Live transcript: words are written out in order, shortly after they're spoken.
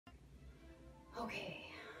Okay,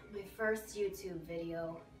 my first YouTube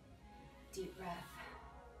video. Deep breath.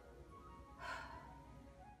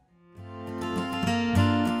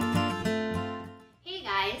 Hey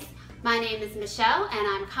guys, my name is Michelle and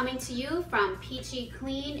I'm coming to you from Peachy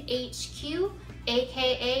Clean HQ,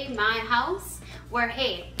 aka my house, where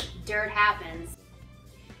hey, dirt happens.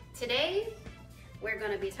 Today, we're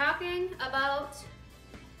going to be talking about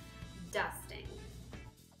dusting.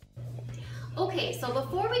 Okay, so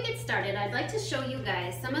before we get started, I'd like to show you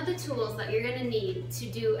guys some of the tools that you're going to need to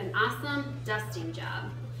do an awesome dusting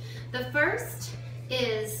job. The first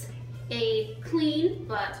is a clean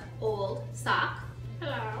but old sock.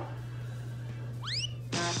 Hello.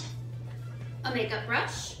 A makeup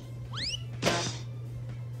brush.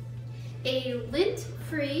 A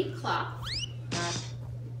lint-free cloth.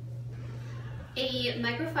 A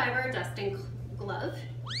microfiber dusting glove.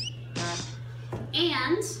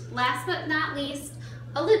 And last but not least,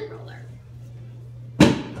 a lint roller.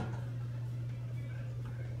 That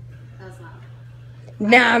was loud.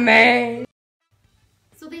 Nah, man.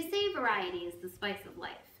 So they say variety is the spice of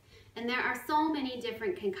life, and there are so many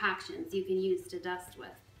different concoctions you can use to dust with.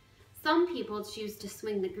 Some people choose to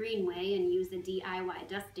swing the green way and use a DIY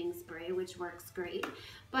dusting spray, which works great,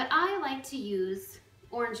 but I like to use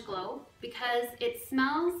Orange Glow because it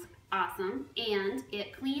smells awesome and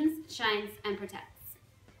it cleans, shines, and protects.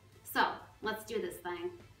 So let's do this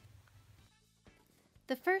thing.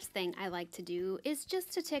 The first thing I like to do is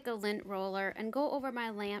just to take a lint roller and go over my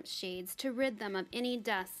lamp shades to rid them of any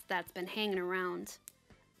dust that's been hanging around.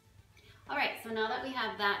 Alright, so now that we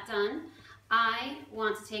have that done, I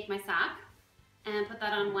want to take my sock and put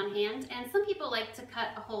that on one hand, and some people like to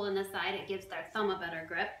cut a hole in the side, it gives their thumb a better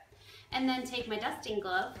grip, and then take my dusting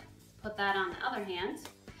glove, put that on the other hand,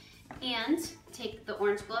 and take the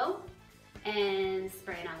Orange Glow and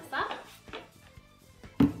spray it on the sock.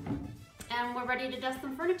 And we're ready to dust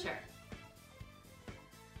some furniture.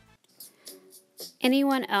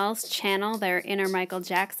 Anyone else channel their inner Michael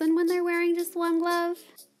Jackson when they're wearing just one glove?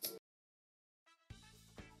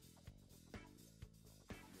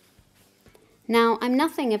 Now, I'm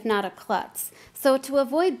nothing if not a klutz, so to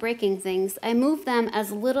avoid breaking things, I move them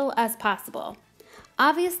as little as possible.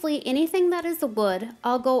 Obviously, anything that is wood,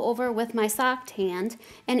 I'll go over with my socked hand,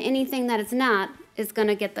 and anything that is not is going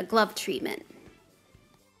to get the glove treatment.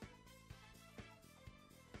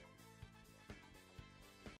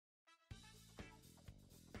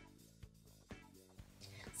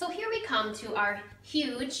 So here we come to our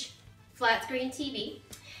huge flat screen TV.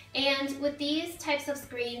 And with these types of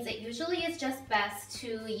screens, it usually is just best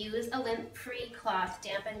to use a lint-free cloth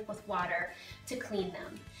dampened with water to clean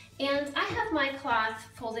them. And I have my cloth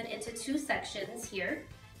folded into two sections here.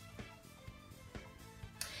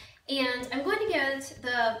 And I'm going to get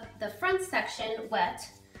the front section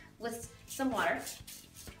wet with some water.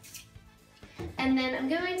 And then I'm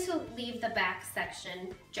going to leave the back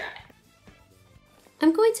section dry.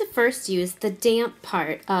 I'm going to first use the damp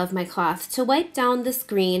part of my cloth to wipe down the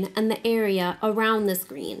screen and the area around the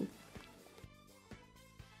screen.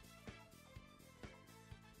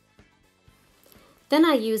 Then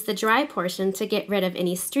I use the dry portion to get rid of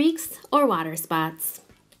any streaks or water spots.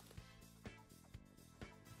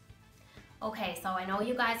 Okay, so I know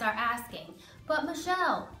you guys are asking, but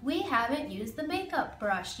Michelle, we haven't used the makeup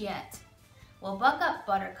brush yet. Well, buck up,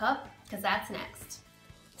 Buttercup, because that's next.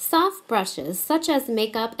 Soft brushes, such as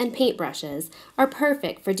makeup and paint brushes, are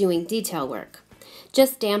perfect for doing detail work.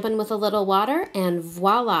 Just dampen with a little water and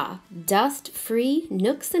voila, dust-free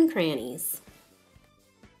nooks and crannies.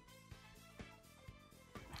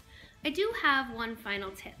 I do have one final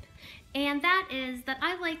tip, and that is that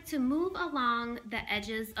I like to move along the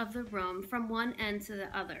edges of the room from one end to the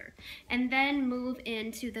other, and then move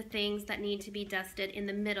into the things that need to be dusted in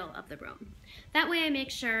the middle of the room. That way I make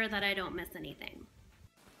sure that I don't miss anything.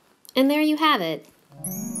 And there you have it,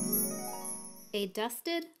 a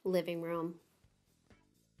dusted living room.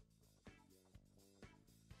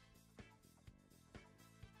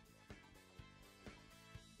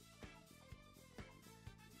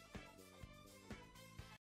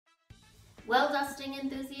 Well, dusting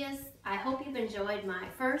enthusiasts, I hope you've enjoyed my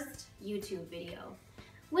first YouTube video.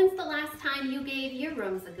 When's the last time you gave your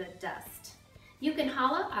rooms a good dust? You can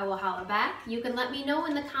holla, I will holla back. You can let me know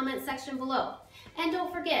in the comment section below. And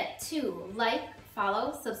don't forget to like,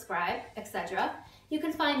 follow, subscribe, etc. You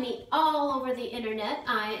can find me all over the internet.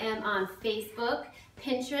 I am on Facebook,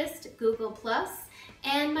 Pinterest, Google+,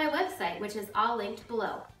 and my website, which is all linked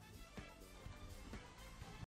below.